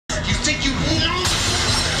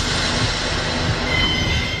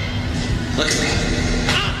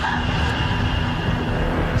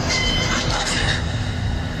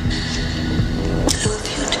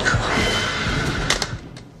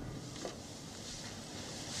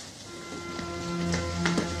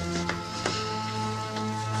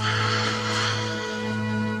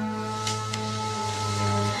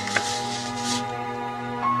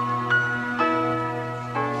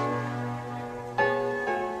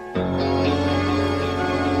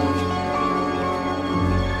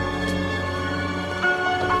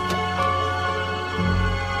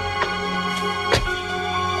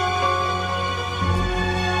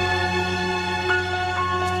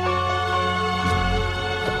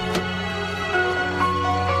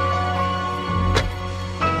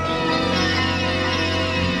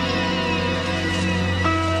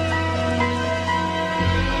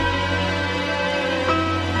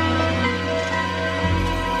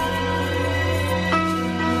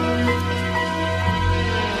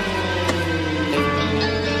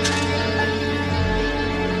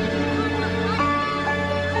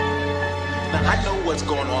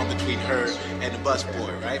between her and the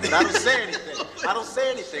busboy, right? But I don't say anything. I don't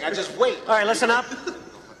say anything. I just wait. All right, listen up.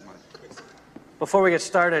 Before we get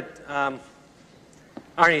started,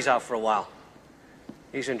 Arnie's out for a while.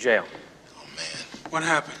 He's in jail. Oh, man. What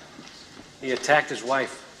happened? He attacked his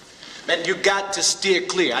wife. Man, you got to steer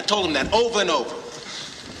clear. I told him that over and over.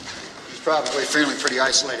 He's probably feeling pretty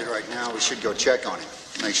isolated right now. We should go check on him.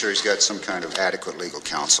 Make sure he's got some kind of adequate legal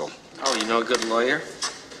counsel. Oh, you know a good lawyer?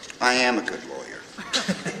 I am a good lawyer.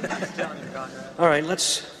 All right,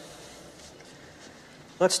 let's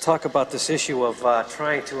talk about this issue of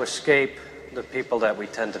trying to escape the people that we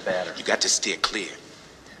tend to batter. You got to steer clear.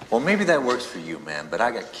 Well, maybe that works for you, man, but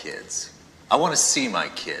I got kids. I want to see my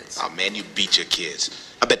kids. Oh, man, you beat your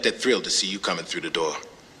kids. I bet they're thrilled to see you coming through the door.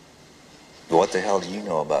 What the hell do you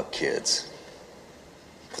know about kids?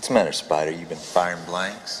 What's the matter, Spider? You been firing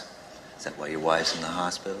blanks? Is that why your wife's in the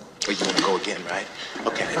hospital? Well, you want to go again, right?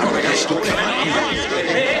 Okay.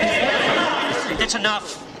 It's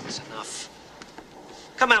enough. It's enough.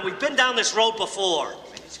 Come on, we've been down this road before.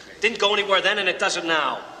 Didn't go anywhere then, and it doesn't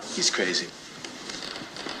now. He's crazy.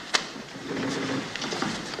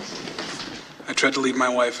 I tried to leave my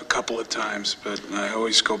wife a couple of times, but I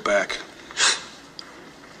always go back.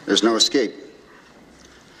 There's no escape.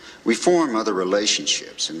 We form other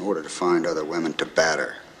relationships in order to find other women to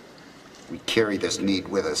batter. We carry this need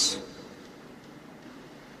with us.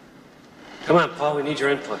 Come on, Paul, we need your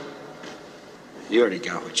input. You already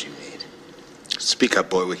got what you need. Speak up,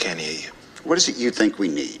 boy. We can't hear you. What is it you think we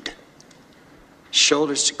need?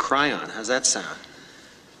 Shoulders to cry on. How's that sound?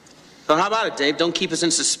 So how about it, Dave? Don't keep us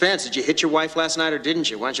in suspense. Did you hit your wife last night or didn't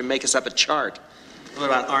you? Why don't you make us up a chart? What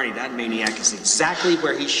about Arnie? That maniac is exactly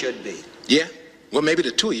where he should be. Yeah? Well, maybe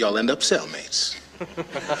the two of y'all end up cellmates.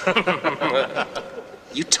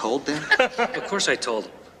 You told them? Of course I told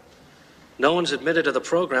him. No one's admitted to the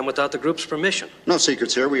program without the group's permission. No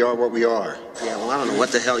secrets here. We are what we are. Yeah, well, I don't know what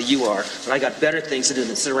the hell you are, but I got better things to do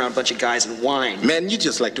than sit around a bunch of guys and whine. Man, you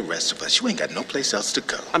just like the rest of us. You ain't got no place else to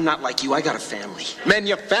go. I'm not like you. I got a family. Man,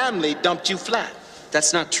 your family dumped you flat.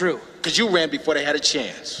 That's not true. Because you ran before they had a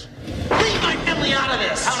chance. Leave my family out of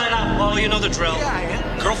this! Count it out, Paul. You know the drill. Yeah, I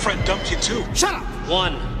am. Girlfriend dumped you, too. Shut up!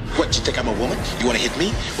 1. What, you think I'm a woman? You want to hit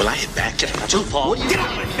me? Well, I hit back. 2, Paul. Get out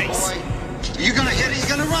of my face! Boy, are you gonna hit or you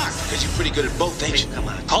gonna run? Because you're pretty good at both, ain't you? Come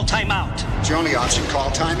on, call timeout. It's your only option. Call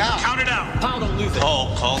timeout. Count it out. Paul, don't lose it.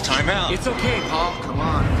 Paul, call timeout. It's okay, Paul. Come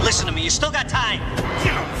on. Listen to me, you still got time.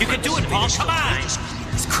 You can do it, Paul. Come on.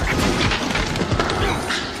 This crap.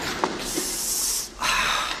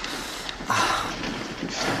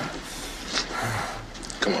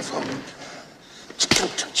 Come on, Paul.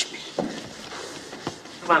 Don't touch me.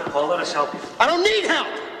 Come on, Paul, let us help you. I don't need help!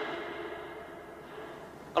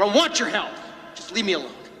 I don't want your help. Just leave me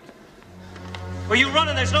alone. Where you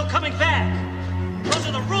running, there's no coming back. Those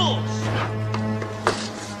are the rules.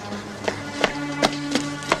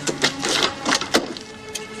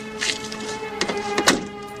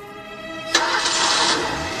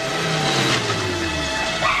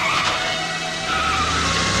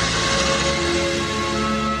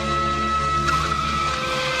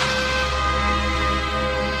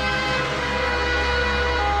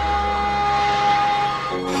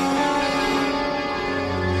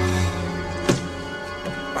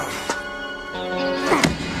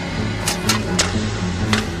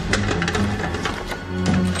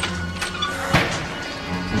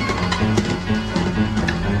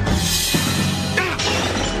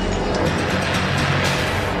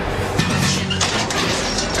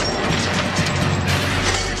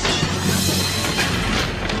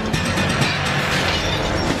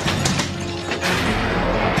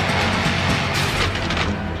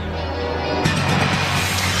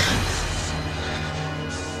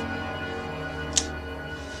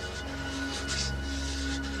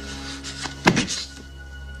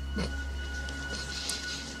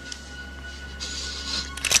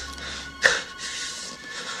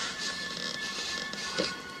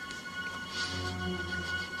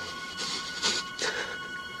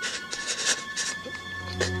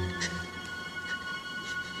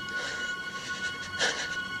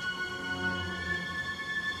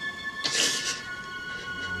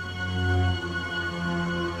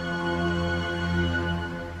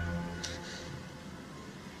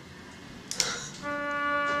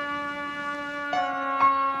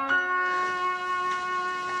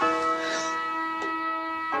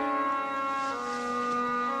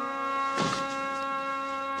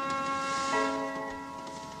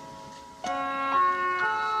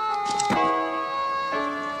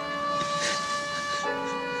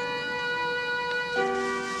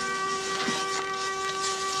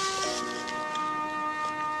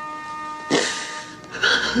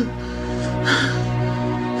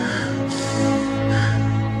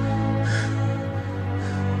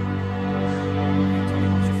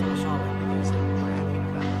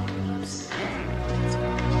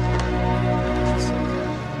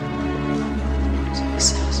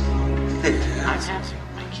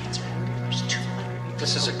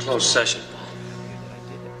 This is a closed session, Paul.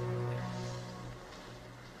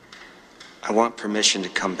 I want permission to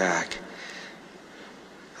come back.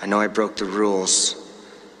 I know I broke the rules,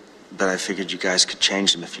 but I figured you guys could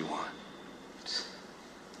change them if you want.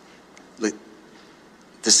 Look,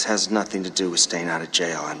 this has nothing to do with staying out of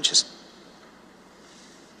jail. I'm just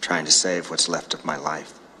trying to save what's left of my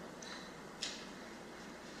life.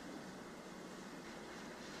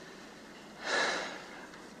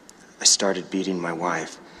 I started beating my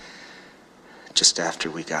wife just after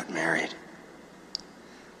we got married.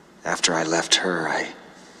 After I left her, I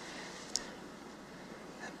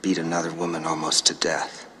beat another woman almost to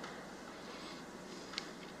death.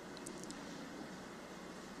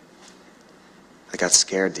 I got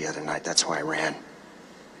scared the other night, that's why I ran.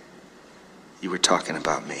 You were talking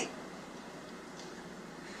about me.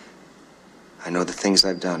 I know the things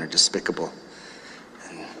I've done are despicable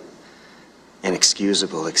and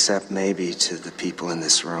inexcusable, except maybe to the people in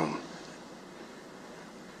this room.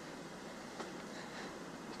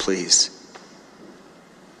 Please,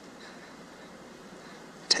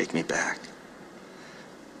 take me back.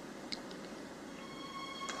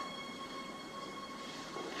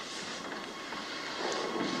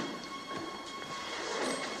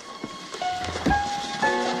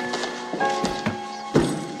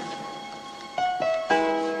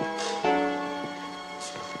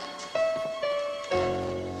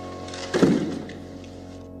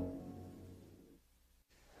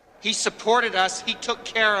 He supported us. He took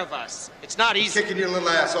care of us. It's not easy. Kicking your little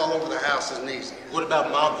ass all over the house isn't easy. What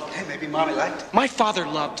about Mommy? Hey, maybe Mommy liked it. My father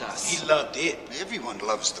loved us. He loved it. Everyone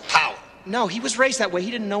loves the power. No, he was raised that way.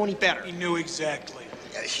 He didn't know any better. He knew exactly.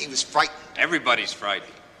 He was frightened. Everybody's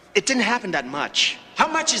frightened. It didn't happen that much. How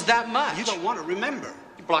much is that much? You don't want to remember.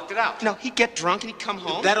 You blocked it out. No, he'd get drunk and he'd come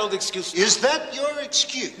home. That old excuse. Is that your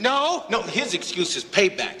excuse? No. No, his excuse is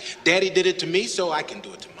payback. Daddy did it to me, so I can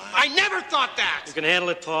do it to mine. I never thought that. You can handle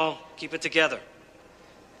it, Paul. Keep it together.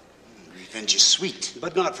 Revenge is sweet,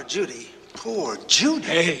 but not for Judy. Poor Judy.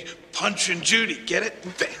 Hey, punching Judy, get it?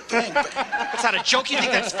 Bang, bang, bang. That's not a joke. You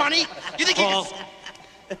think that's funny? You think Paul,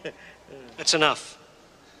 you can... that's enough.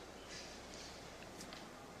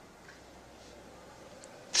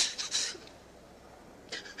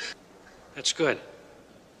 That's good.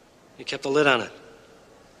 You kept the lid on it.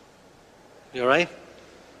 You all right?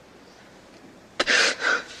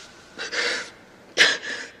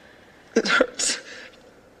 It hurts.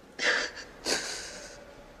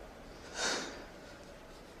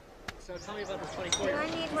 So tell me about this 24. I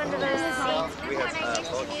need one of those.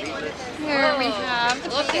 Here we have.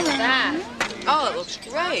 Look at that. Oh, it looks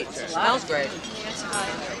great. It smells great.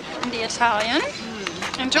 The Italian.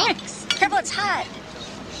 Enjoy. Careful, it's hot.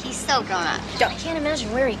 He's so grown up. I can't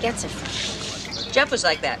imagine where he gets it from. Jeff was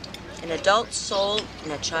like that. An adult soul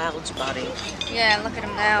in a child's body. Yeah, look at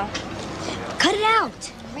him now. Cut it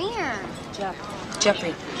out. Where?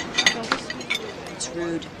 Jeffrey. It's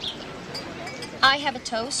rude. I have a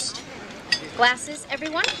toast. Glasses,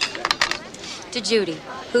 everyone. To Judy,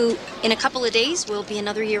 who in a couple of days will be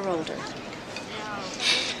another year older.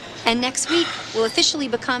 And next week will officially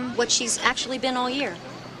become what she's actually been all year.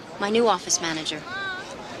 My new office manager.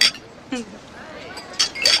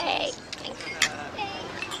 Hey.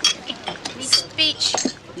 Speech.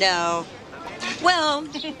 No. Well,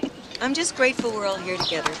 I'm just grateful we're all here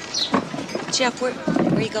together. Jeff, where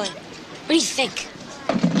are you going? What do you think?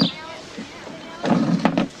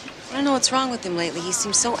 I don't know what's wrong with him lately. He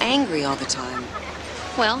seems so angry all the time.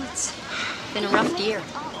 Well, it's been a rough year.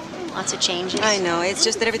 Lots of changes. I know. It's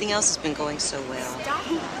just that everything else has been going so well.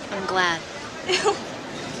 I'm glad.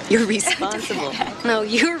 You're responsible. No,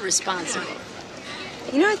 you're responsible.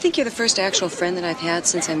 You know, I think you're the first actual friend that I've had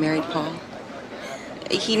since I married Paul.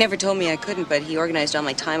 He never told me I couldn't, but he organized all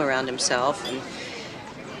my time around himself. And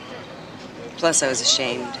plus, I was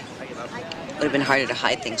ashamed. It would have been harder to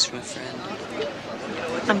hide things from a friend.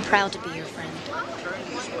 I'm proud to be your friend.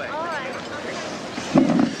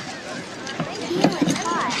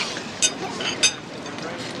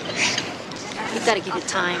 You've got to give it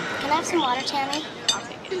time. Can I have some water, Tammy?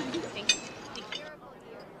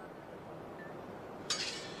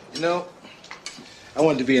 You know, I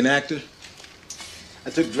wanted to be an actor. I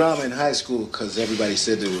took drama in high school because everybody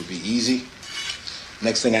said it would be easy.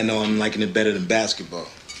 Next thing I know, I'm liking it better than basketball.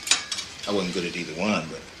 I wasn't good at either one,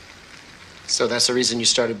 but... So that's the reason you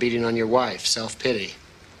started beating on your wife, self-pity.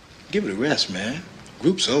 Give it a rest, man.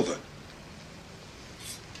 Group's over.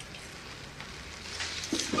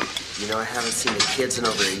 You know, I haven't seen the kids in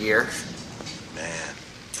over a year. Man.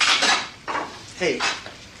 Hey,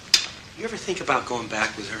 you ever think about going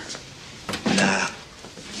back with her? Nah.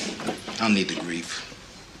 I don't need the grief.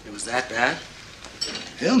 It was that bad?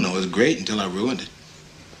 Hell no, it's great until I ruined it.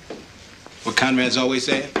 What Conrad's always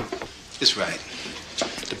saying? It's right.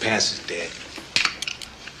 The past is dead.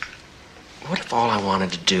 What if all I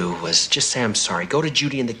wanted to do was just say I'm sorry, go to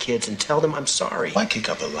Judy and the kids and tell them I'm sorry? Why kick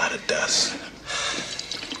up a lot of dust?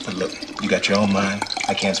 But look, you got your own mind.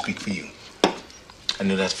 I can't speak for you. I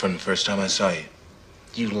knew that from the first time I saw you.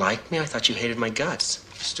 You like me? I thought you hated my guts.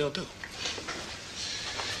 You still do.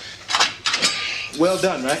 Well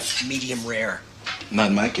done, right? Medium rare. Not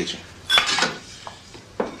in my kitchen.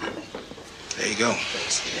 There you go.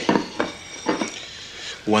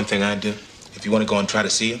 One thing I'd do, if you want to go and try to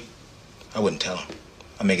see him, I wouldn't tell him.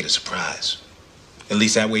 I'd make it a surprise. At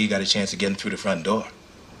least that way you got a chance to get him through the front door.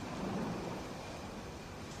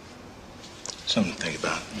 Something to think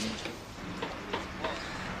about.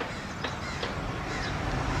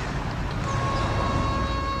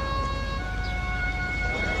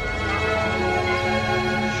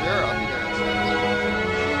 Sure, I'll be there.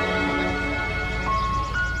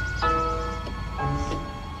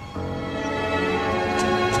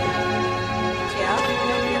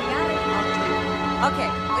 Okay,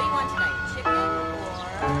 what do you want tonight? Chicken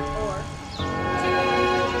or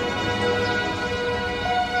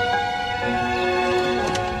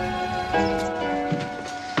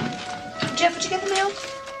Jeff, would you get the mail?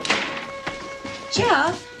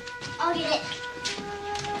 Jeff? I'll get it.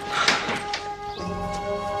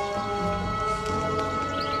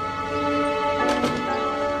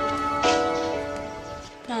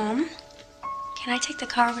 Mom, can I take the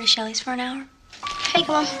car over to Shelley's for an hour? Hey,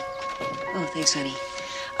 come on. Oh, thanks, honey.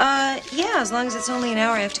 Yeah, as long as it's only an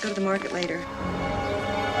hour, I have to go to the market later.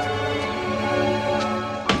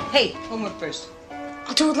 Hey, homework first.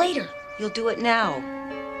 I'll do it later. You'll do it now.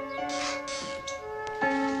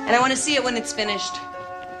 And I want to see it when it's finished.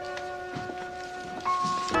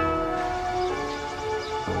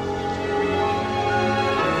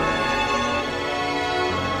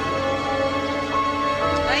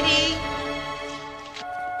 Heidi!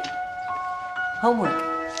 Homework.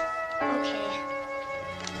 Okay.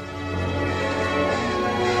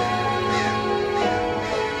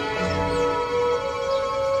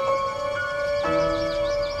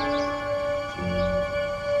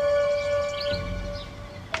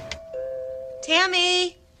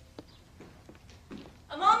 Tammy!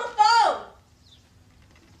 I'm on the phone!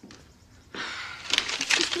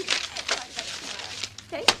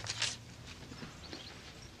 Okay.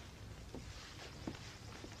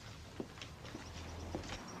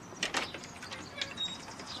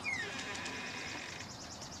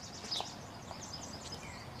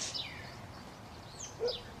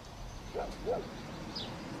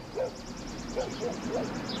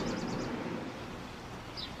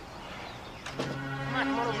 Come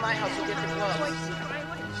on over to my house and get the gloves.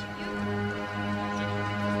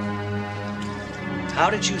 How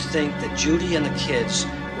did you think that Judy and the kids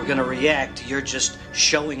were going to react to your just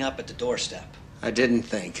showing up at the doorstep? I didn't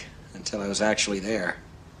think until I was actually there.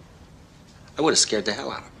 I would have scared the hell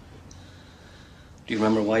out of them. Do you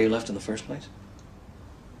remember why you left in the first place?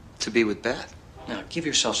 To be with Beth. Now, give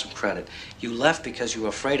yourself some credit. You left because you were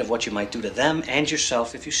afraid of what you might do to them and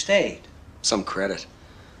yourself if you stayed. Some credit.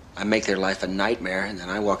 I make their life a nightmare, and then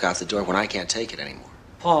I walk out the door when I can't take it anymore.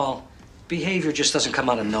 Paul, behavior just doesn't come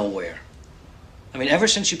out of nowhere. I mean, ever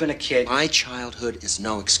since you've been a kid... My childhood is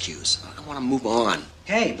no excuse. I want to move on.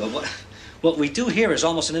 Hey, but what we do here is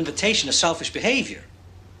almost an invitation to selfish behavior.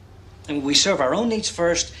 I mean, we serve our own needs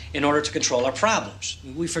first in order to control our problems.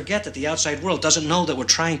 We forget that the outside world doesn't know that we're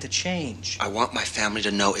trying to change. I want my family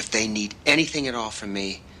to know if they need anything at all from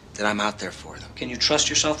me, that I'm out there for them. Can you trust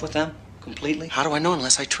yourself with them completely? How do I know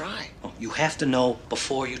unless I try? Oh, you have to know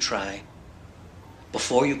before you try.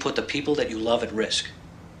 Before you put the people that you love at risk.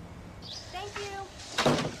 Thank you.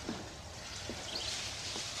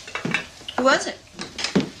 Who was it?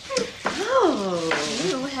 Oh.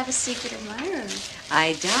 You have a secret admirer.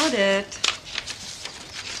 I doubt it.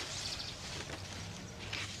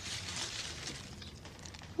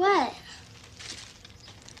 What?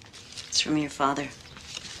 It's from your father.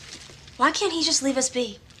 Why can't he just leave us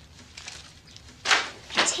be?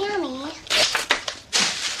 Tammy.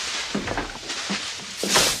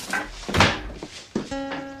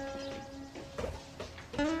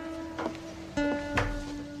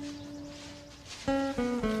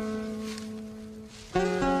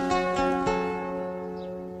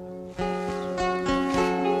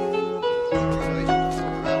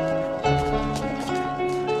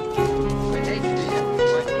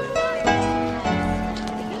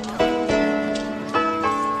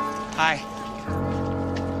 Hi.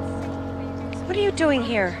 What are you doing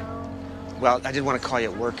here? Well, I did want to call you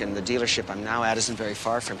at work, and the dealership I'm now at isn't very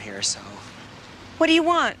far from here, so... What do you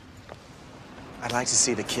want? I'd like to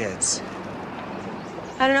see the kids.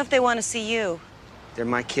 I don't know if they want to see you. They're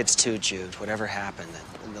my kids too, Jude, whatever happened.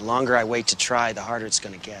 And the longer I wait to try, the harder it's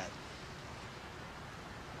gonna get.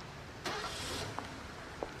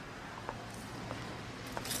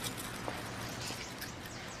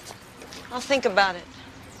 I'll think about it.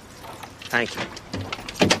 Thank you.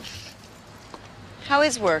 How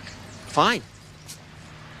is work? Fine.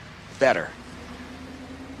 Better.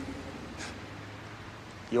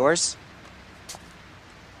 Yours?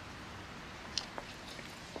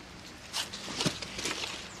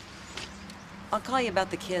 I'll call you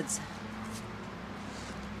about the kids.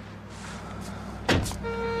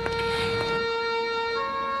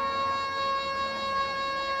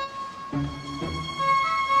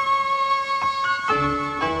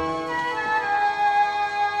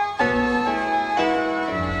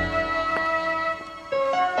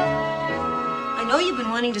 I know you've been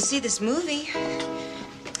wanting to see this movie.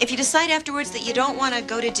 If you decide afterwards that you don't want to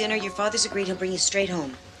go to dinner, your father's agreed he'll bring you straight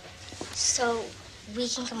home. So we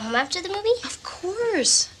can come home after the movie? Of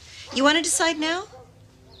course. You want to decide now?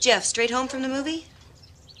 Jeff, straight home from the movie?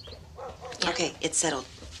 Yeah. Okay, it's settled.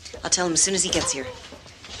 I'll tell him as soon as he gets here.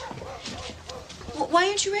 Why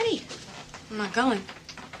aren't you ready? I'm not going.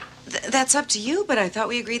 That's up to you, but I thought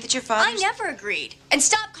we agreed that your father. I never agreed. And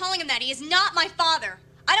stop calling him that. He is not my father.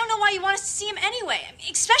 I don't know why you want us to see him anyway. I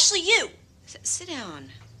mean, especially you. Sit down.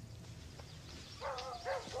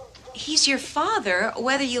 He's your father,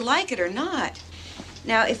 whether you like it or not.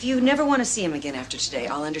 Now, if you never want to see him again after today,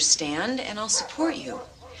 I'll understand and I'll support you.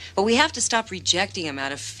 But we have to stop rejecting him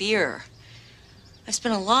out of fear. I've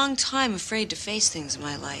spent a long time afraid to face things in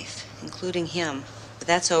my life, including him. But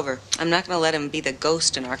that's over. I'm not going to let him be the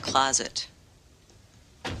ghost in our closet.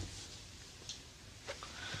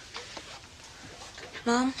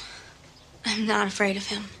 Mom, I'm not afraid of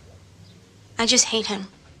him. I just hate him.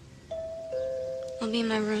 I'll be in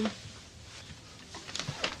my room.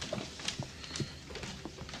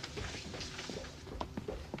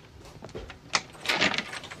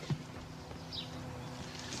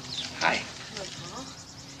 Hi. Hello, Paul.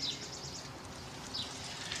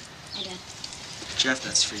 Hi, Dad. Jeff,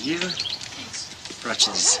 that's for you. Thanks.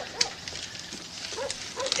 Brooches.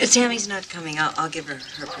 Tammy's not coming. I'll give her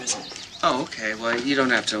her present. Oh, okay. Well, you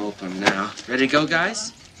don't have to open them now. Ready to go,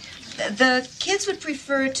 guys? The kids would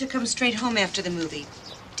prefer to come straight home after the movie.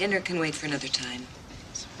 Dinner can wait for another time.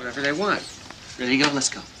 Whatever they want. Ready to go? Let's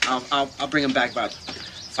go. I'll bring them back about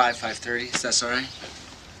 5:30. Is that all right?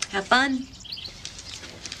 Have fun.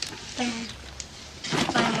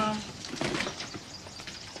 Bye, Mom.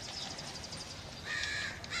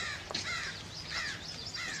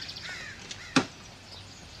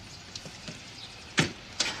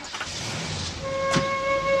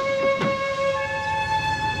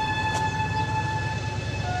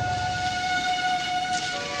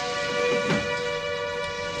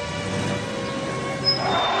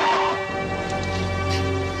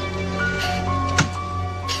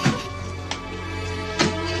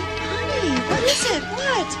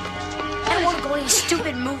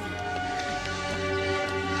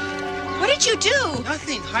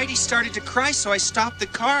 Nothing. Heidi started to cry, so I stopped the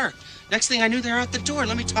car. Next thing I knew, they're out the door.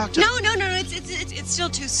 Let me talk to them. No. It's still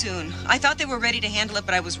too soon. I thought they were ready to handle it,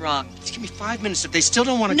 but I was wrong. Just give me 5 minutes. If they still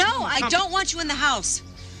don't want to... No, I don't want you in the house.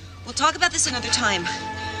 We'll talk about this another time.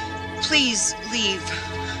 Please leave.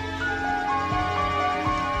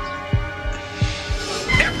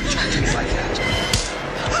 Never talk to me like that.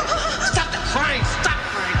 Stop the crying. Stop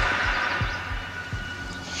crying.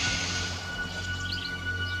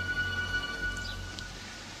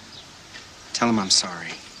 Tell him I'm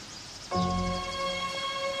sorry.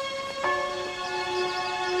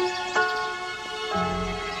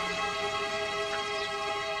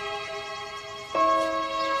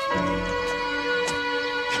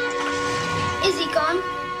 Is he gone?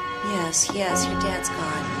 Yes, your dad's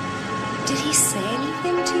gone. Did he say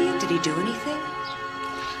anything to you? Did he do anything?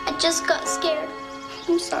 I just got scared.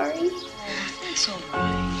 I'm sorry. It's all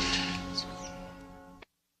right.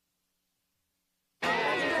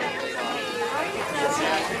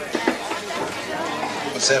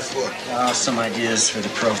 What's that for? Some ideas for the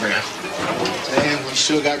program. Man, we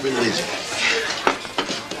sure got religion.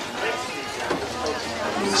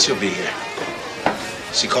 She'll be here.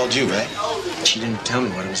 She called you, right? She didn't tell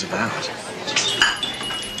me what it was about.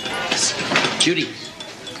 Judy.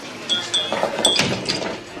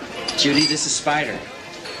 Judy, this is Spider.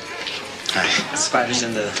 Hi. Spider's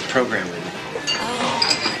in the program with me.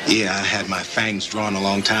 Oh. Yeah, I had my fangs drawn a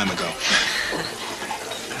long time ago.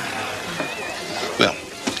 Well,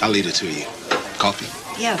 I'll leave it to you. Coffee?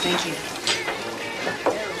 Yeah, thank you.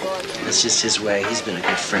 That's just his way. He's been a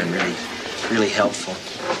good friend, really helpful.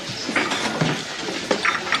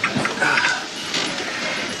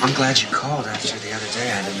 I'm glad you called after the other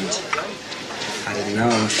day. I didn't know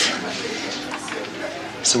if...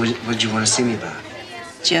 So what did you want to see me about?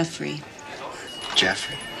 Jeffrey.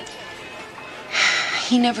 Jeffrey?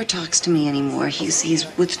 He never talks to me anymore. He's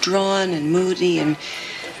withdrawn and moody, and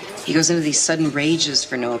he goes into these sudden rages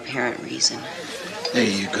for no apparent reason. There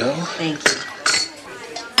you go. Thank you.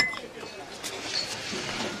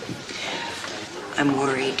 I'm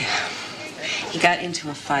worried. He got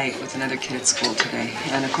into a fight with another kid at school today,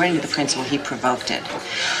 and according to the principal, he provoked it.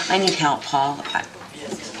 I need help, Paul.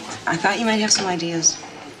 I thought you might have some ideas.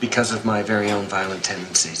 Because of my very own violent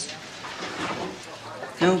tendencies.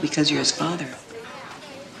 No, because you're his father.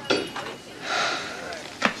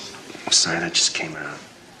 I'm sorry, that just came out.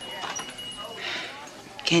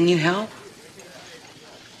 Can you help?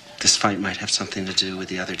 This fight might have something to do with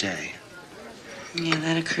the other day. Yeah,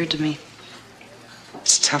 that occurred to me.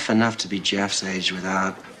 It's tough enough to be Jeff's age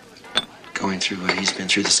without going through what he's been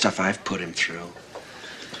through, the stuff I've put him through.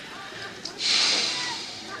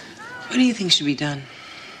 What do you think should be done?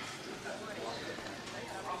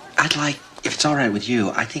 I'd like, if it's all right with you,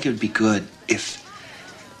 I think it would be good if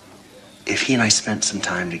he and I spent some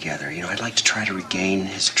time together. You know, I'd like to try to regain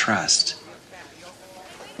his trust.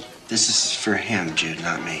 This is for him, Jude,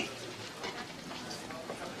 not me.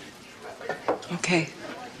 Okay.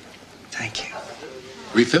 Thank you.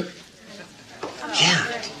 Refill? Yeah.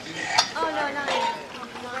 Oh, no.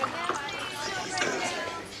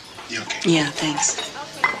 You okay? Yeah, thanks.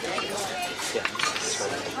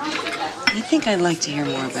 I think I'd like to hear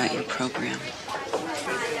more about your program.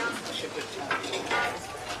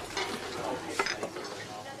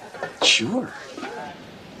 Sure.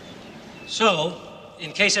 So,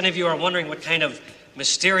 in case any of you are wondering what kind of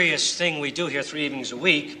mysterious thing we do here 3 evenings a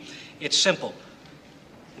week, it's simple.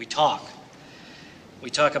 We talk. We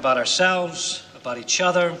talk about ourselves, about each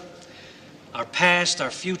other, our past, our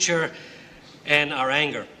future, and our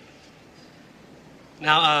anger.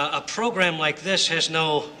 Now, a program like this has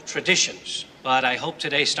no traditions, but I hope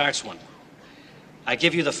today starts one. I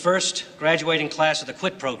give you the first graduating class of the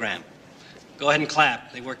QUIT program. Go ahead and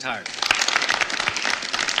clap. They worked hard.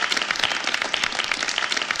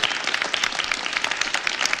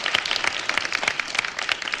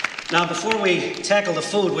 Now, before we tackle the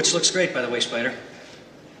food, which looks great, by the way, Spider,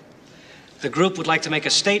 the group would like to make a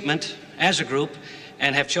statement as a group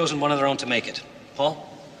and have chosen one of their own to make it. Paul?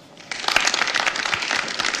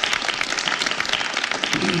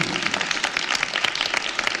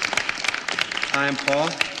 Hi, I'm Paul.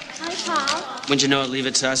 Hi, Paul. Wouldn't you know it, leave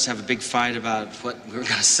it to us to have a big fight about what we were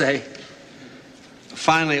going to say.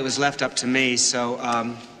 Finally, it was left up to me, so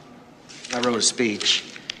I wrote a speech.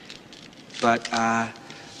 But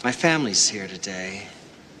my family's here today.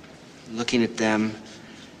 Looking at them,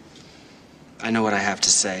 I know what I have to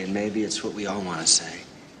say, and maybe it's what we all want to say.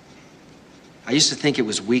 I used to think it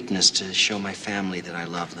was weakness to show my family that I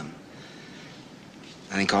love them.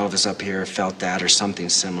 I think all of us up here have felt that or something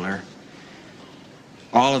similar.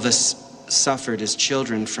 All of us suffered as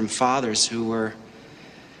children from fathers who were,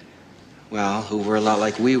 well, who were a lot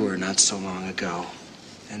like we were not so long ago.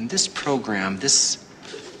 And this program, this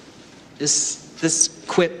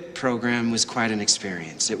QUIT program was quite an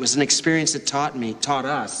experience. It was an experience that taught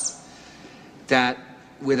us that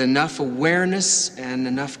with enough awareness and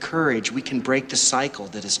enough courage, we can break the cycle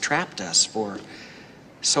that has trapped us for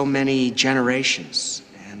so many generations.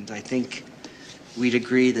 And I think we'd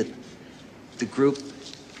agree that the group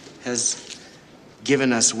has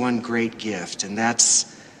given us one great gift, and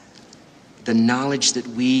that's the knowledge that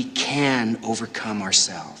we can overcome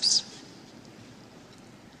ourselves.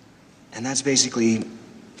 And that's basically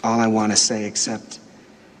all I want to say, except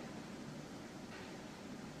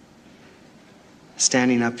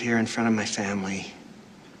standing up here in front of my family,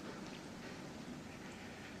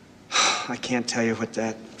 I can't tell you what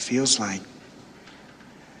that feels like.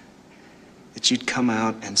 That you'd come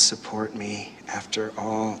out and support me after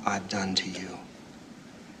all I've done to you.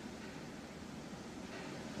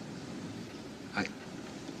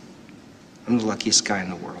 I'm the luckiest guy in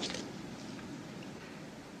the world.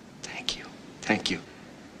 Thank you. Thank you.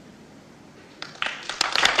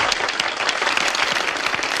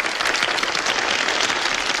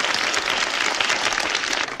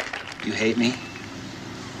 You hate me?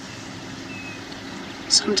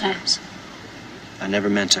 Sometimes. I never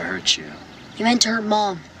meant to hurt you. You meant to hurt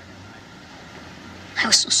Mom. I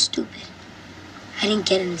was so stupid. I didn't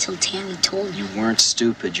get it until Tammy told me. You weren't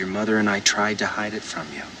stupid. Your mother and I tried to hide it from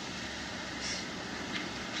you.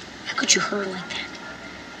 How could you hurt her like that?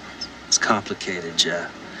 It's complicated,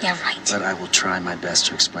 Jeff. Yeah, right. But I will try my best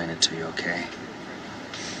to explain it to you, okay?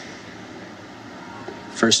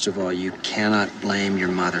 First of all, you cannot blame your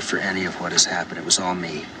mother for any of what has happened. It was all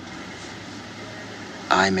me.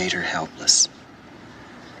 I made her helpless.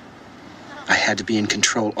 I had to be in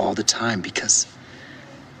control all the time because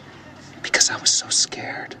I was so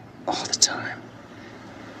scared all the time.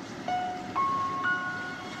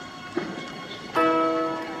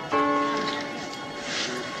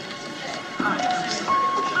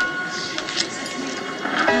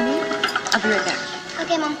 I'll be right back.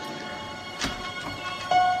 Okay, Mom.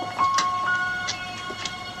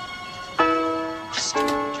 Your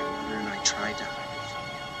mother and I tried to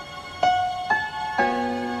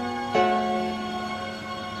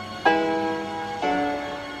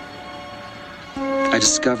I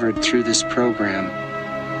discovered through this program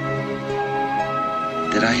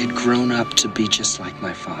that I had grown up to be just like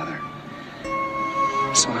my father.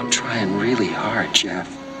 So I'm trying really hard, Jeff,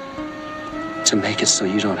 to make it so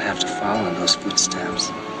you don't have to follow in those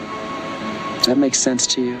footsteps. Does that make sense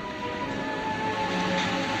to you?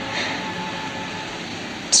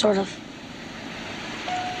 Sort of.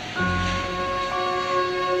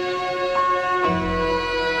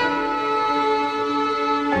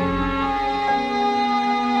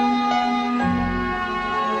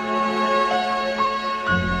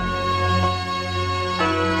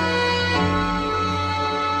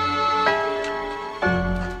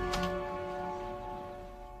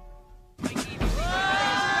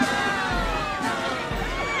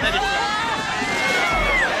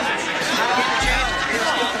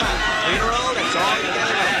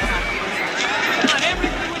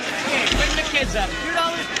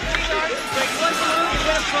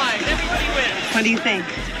 What do you think?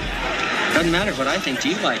 Doesn't matter what I think. Do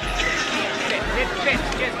you like it? Just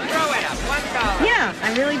throw it up. $1. Yeah,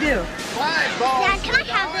 I really do. Dad, can I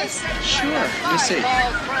have this? Sure. Let me see.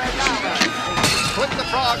 Put the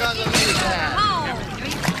frog on the lead pad. Oh.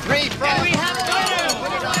 3 frogs. We have a winner.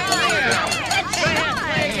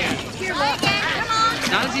 Here, look. Come on.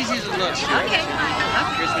 Not as easy as it looks. Okay.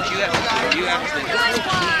 Here's what you have to do. You have to think. Good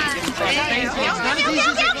one. It's not as easy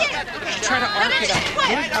as it looks. Try to arc it up.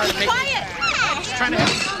 Quiet. Just trying to help.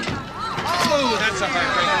 Oh, that's a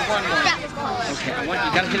heartbreaker. One more. Okay, you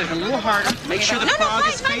gotta hit it a little harder. Make sure the frog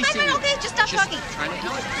is facing you. Okay, just stop talking. Trying to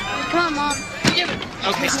help. Come on, Mom.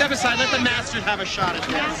 Okay, step aside. Let the master have a shot at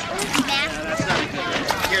this. That's not a good one.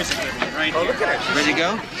 Here's a good one, right here. Look at it. Ready to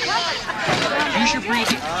go? Use your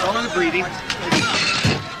breathing. Follow the breathing.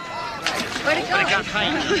 Where'd it go? But it got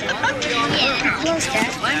height. Yeah, close, Dad.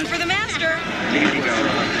 One for the master. There you go.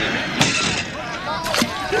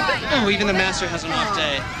 Oh, even the master has an off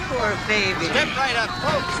day. Poor baby. Step right up,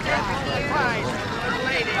 folks.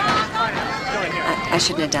 I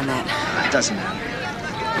shouldn't have done that. It doesn't matter.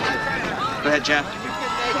 Go ahead, Jeff.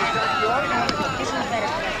 This one's better.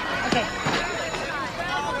 Okay.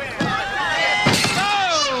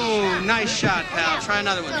 Oh, nice shot, pal. Try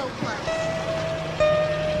another one.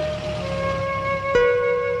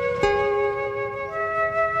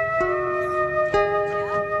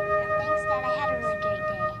 Thanks, Dad. I had a really great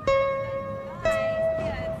day.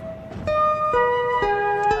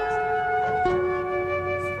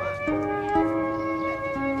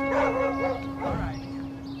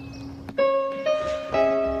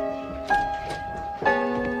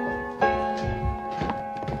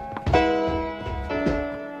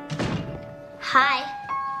 Hi.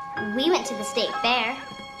 We went to the state fair.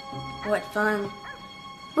 What fun.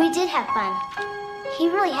 We did have fun. He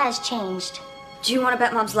really has changed. Do you want to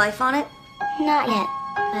bet Mom's life on it? Not yet,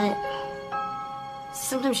 but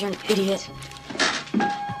Sometimes you're an idiot.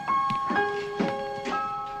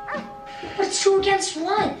 it's 2 against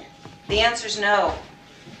 1. The answer's no.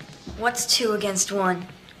 What's 2 against 1?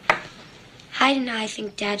 Hyde and I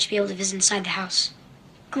think Dad should be able to visit inside the house.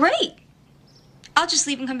 Great. I'll just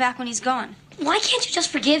leave and come back when he's gone. Why can't you just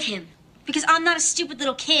forgive him? Because I'm not a stupid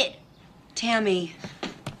little kid. Tammy.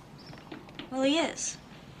 Well, he is.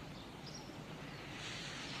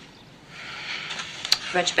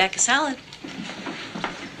 Brought you back a salad.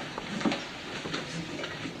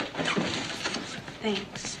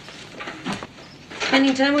 Thanks.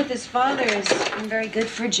 Spending time with his father has been very good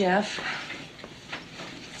for Jeff.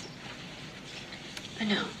 I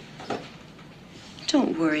know.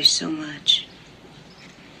 Don't worry so much.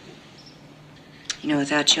 You know,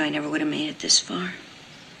 without you, I never would have made it this far.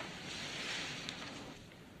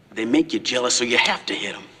 They make you jealous, so you have to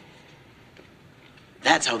hit them.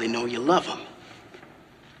 That's how they know you love them.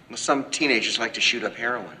 Well, some teenagers like to shoot up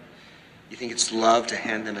heroin. You think it's love to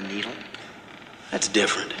hand them a needle? That's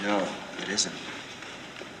different. No, it isn't.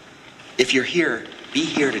 If you're here, be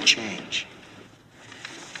here to change.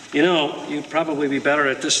 You know, you'd probably be better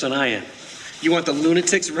at this than I am. You want the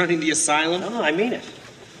lunatics running the asylum? No, I mean it.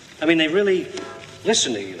 I mean, they really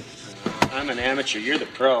listen to you. I'm an amateur. You're the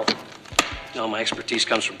pro. No, my expertise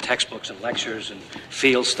comes from textbooks and lectures and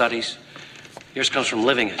field studies. Yours comes from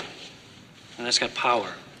living it. And that's got power.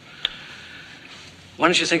 Why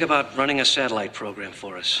don't you think about running a satellite program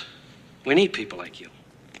for us? We need people like you.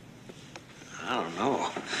 I don't know.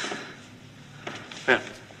 Yeah.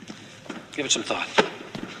 Give it some thought.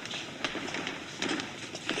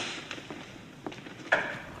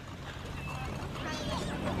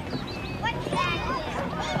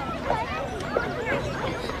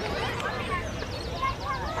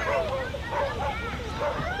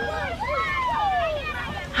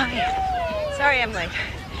 Hi. Sorry I'm late.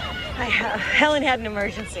 Helen had an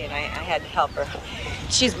emergency and I had to help her.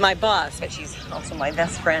 She's my boss, but she's also my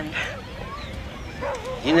best friend.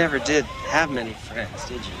 You never did have many friends,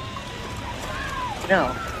 did you?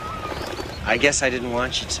 No. I guess I didn't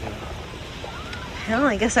want you to. Well,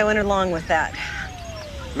 I guess I went along with that.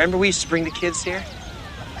 Remember we used to bring the kids here?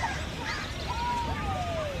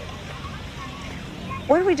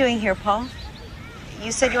 What are we doing here, Paul?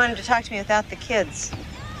 You said you wanted to talk to me without the kids.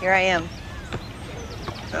 Here I am.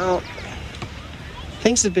 Well,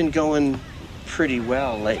 things have been going pretty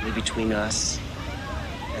well lately between us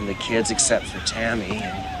and the kids, except for Tammy,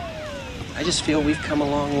 and I just feel we've come a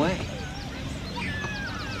long way.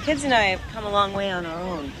 Kids and I have come a long way on our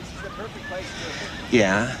own.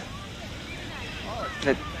 Yeah.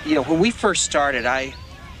 But, you know, when we first started, I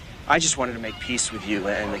just wanted to make peace with you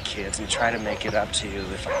and the kids and try to make it up to you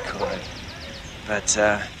if I could. But,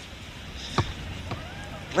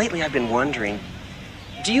 lately I've been wondering,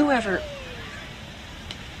 do you ever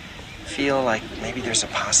feel like maybe there's a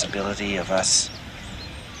possibility of us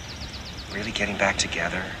really getting back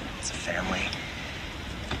together as a family?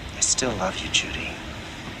 I still love you, Judy.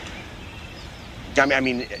 I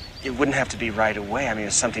mean, it wouldn't have to be right away. I mean,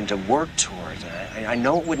 it's something to work toward. I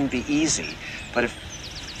know it wouldn't be easy, but if...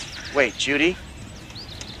 Wait, Judy?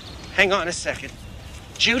 Hang on a second.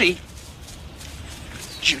 Judy?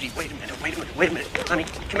 Judy, wait a minute. Honey,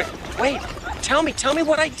 come here. Wait, tell me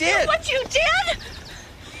what I did. What you did?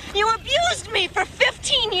 You abused me for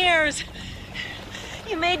 15 years.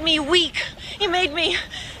 You made me weak. You made me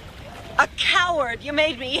a coward. You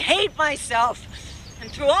made me hate myself.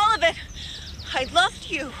 And through all of it, I loved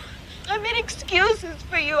you. I made excuses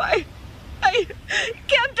for you. I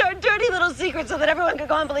kept our dirty little secret so that everyone could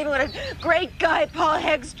go on believing what a great guy Paul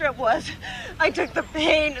Hegstrom was. I took the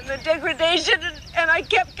pain and the degradation and I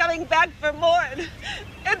kept coming back for more.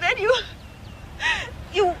 And then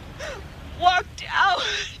you walked out.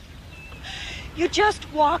 You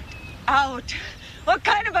just walked out. What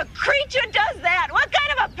kind of a creature does that? What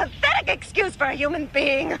kind of a pathetic excuse for a human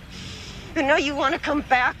being? And now you want to come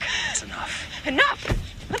back? That's enough. Enough?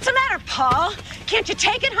 What's the matter, Paul? Can't you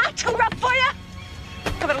take it, huh? Too rough for you?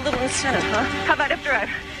 How about a little incentive, huh? How about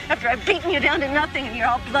after I've beaten you down to nothing and you're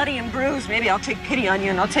all bloody and bruised, maybe I'll take pity on you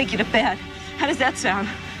and I'll take you to bed. How does that sound?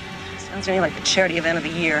 Sounds to me like the charity event of the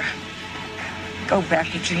year. Go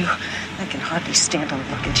back, you two. I can hardly stand to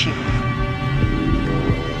look at you.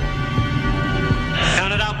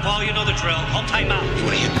 Count it out, Paul. You know the drill. Call timeout.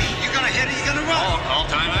 What do you mean? You're gonna hit it, you're gonna run. Oh, call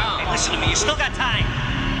timeout. Hey, listen to me. You still got time.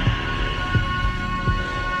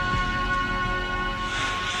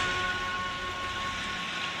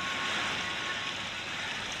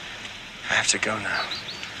 I have to go now.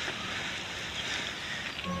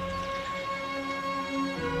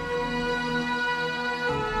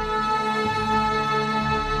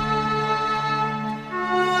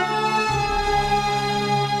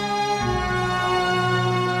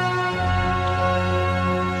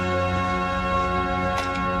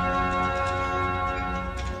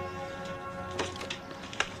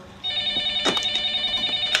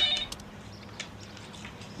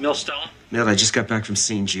 Millstone? Milt, I just got back from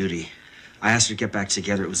seeing Judy. I asked her to get back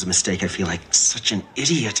together. It was a mistake. I feel like such an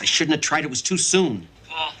idiot. I shouldn't have tried. It was too soon.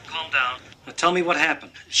 Paul, calm down. Now tell me what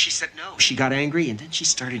happened. She said no. She got angry, and then she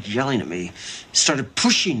started yelling at me. Started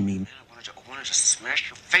pushing me. Man, I wanted to smash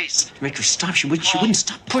her face. To make her stop. She wouldn't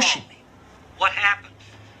stop pushing me. What happened?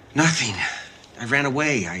 Nothing. I ran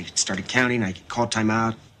away. I started counting. I called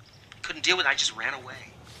timeout. Couldn't deal with it. I just ran away.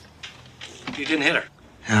 You didn't hit her?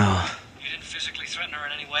 No. You didn't physically threaten her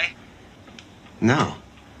in any way? No.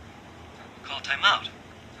 Call timeout?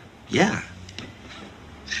 Yeah.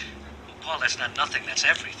 Well, Paul, that's not nothing. That's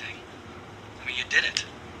everything. I mean, you did it.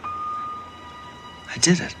 I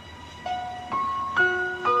did it.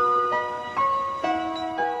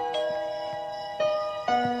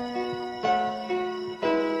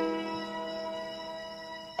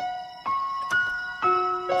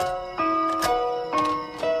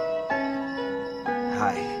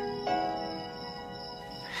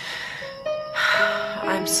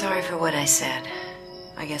 sorry for what I said.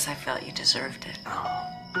 I guess I felt you deserved it. Oh,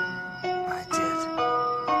 I did.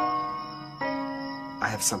 I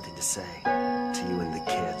have something to say to you and the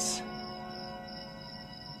kids.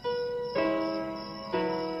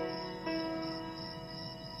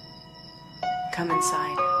 Come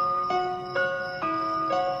inside.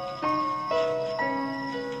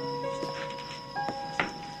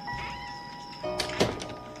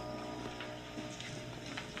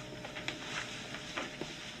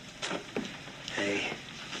 Hey.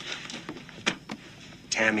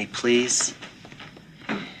 Tammy, please.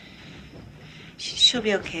 She'll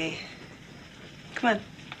be okay. Come on.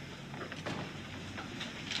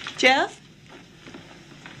 Jeff?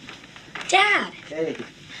 Dad! Hey.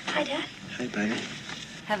 Hi, Dad. Hi, buddy.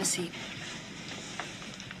 Have a seat.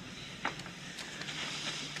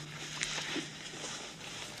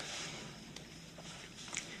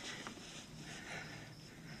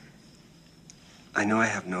 I know I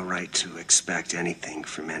have no right to expect anything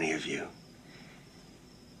from any of you.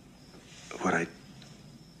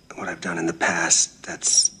 What I've done in the past,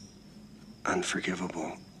 that's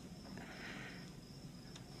unforgivable.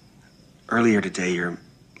 Earlier today, your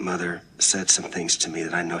mother said some things to me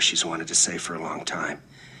that I know she's wanted to say for a long time.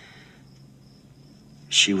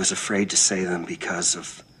 She was afraid to say them because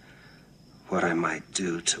of what I might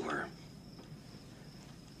do to her.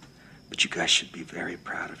 But you guys should be very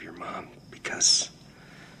proud of your mom, because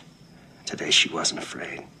today she wasn't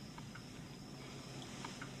afraid.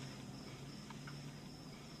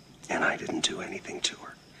 And I didn't do anything to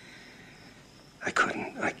her. I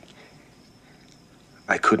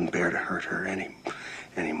couldn't bear to hurt her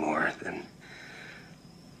any more than...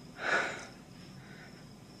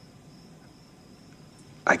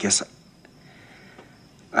 I guess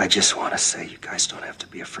I just want to say you guys don't have to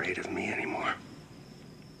be afraid of me anymore.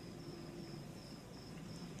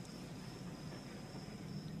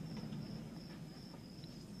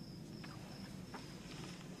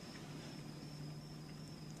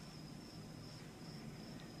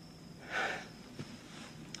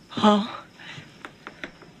 Paul?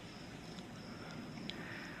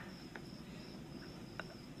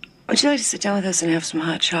 Would you like to sit down with us and have some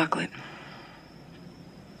hot chocolate?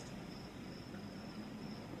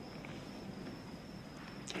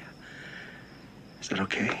 Is that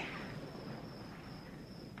okay?